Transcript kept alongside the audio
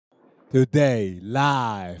Today,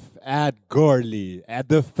 live at Goerli, at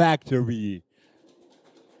the factory.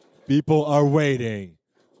 People are waiting.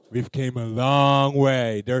 We've came a long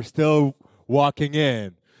way. They're still walking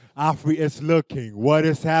in. Afri is looking. What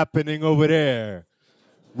is happening over there?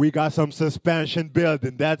 We got some suspension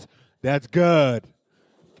building. That's good.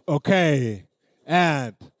 Okay.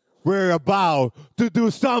 And we're about to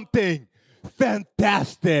do something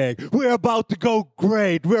fantastic. We're about to go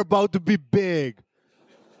great. We're about to be big.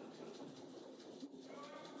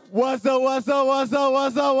 What's up, what's up, what's up,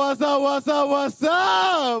 what's up, what's up, what's up, what's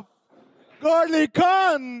up?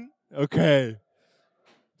 GoerliCon! Okay.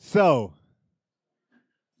 So,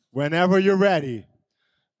 whenever you're ready.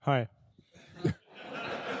 Hi.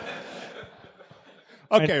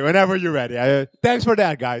 Okay, whenever you're ready. Thanks for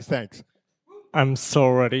that, guys. Thanks. I'm so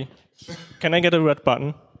ready. Can I get a red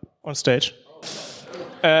button on stage?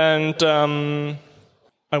 And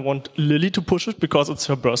I want Lily to push it because it's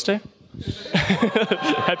her birthday.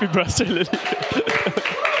 Happy birthday, Lily.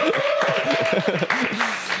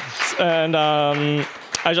 And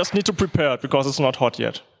I just need to prepare it because it's not hot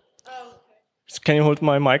yet. Oh, okay. Can you hold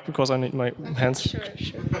my mic because I need my hands? Sure.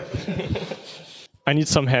 I need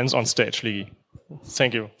some hands on stage, Lily.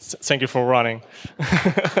 Thank you. Thank you for running. Amazing,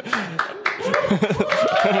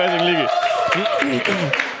 Lily.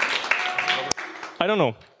 I don't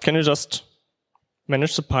know. Can you just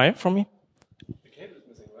manage the pie for me? The cable is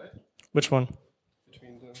missing, right? Which one?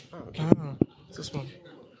 Between the... Oh, okay. This one.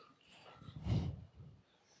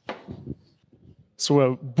 So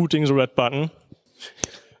we're booting the red button.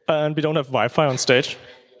 And we don't have Wi-Fi on stage.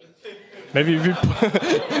 Maybe we put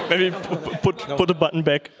the button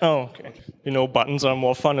back. Oh, okay. You know, buttons are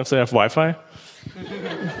more fun if they have Wi-Fi.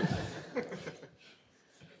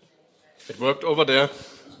 It worked over there.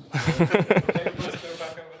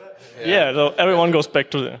 Yeah, so everyone goes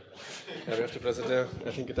back to the... Yeah, we have to press it there.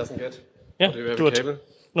 I think it doesn't get. Yeah, Or do you have do a it. cable?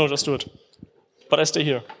 No, just do it. But I stay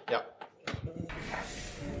here. Yeah.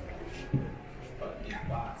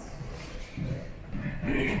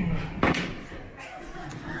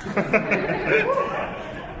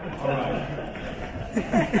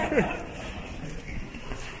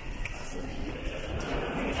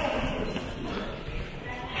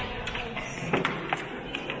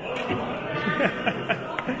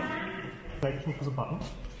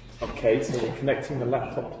 Okay, so we're connecting the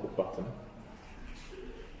laptop to the button.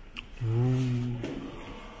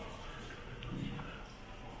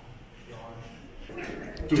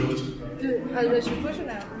 I should push it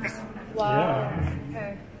now. Wow. Yeah.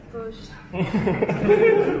 Okay, push.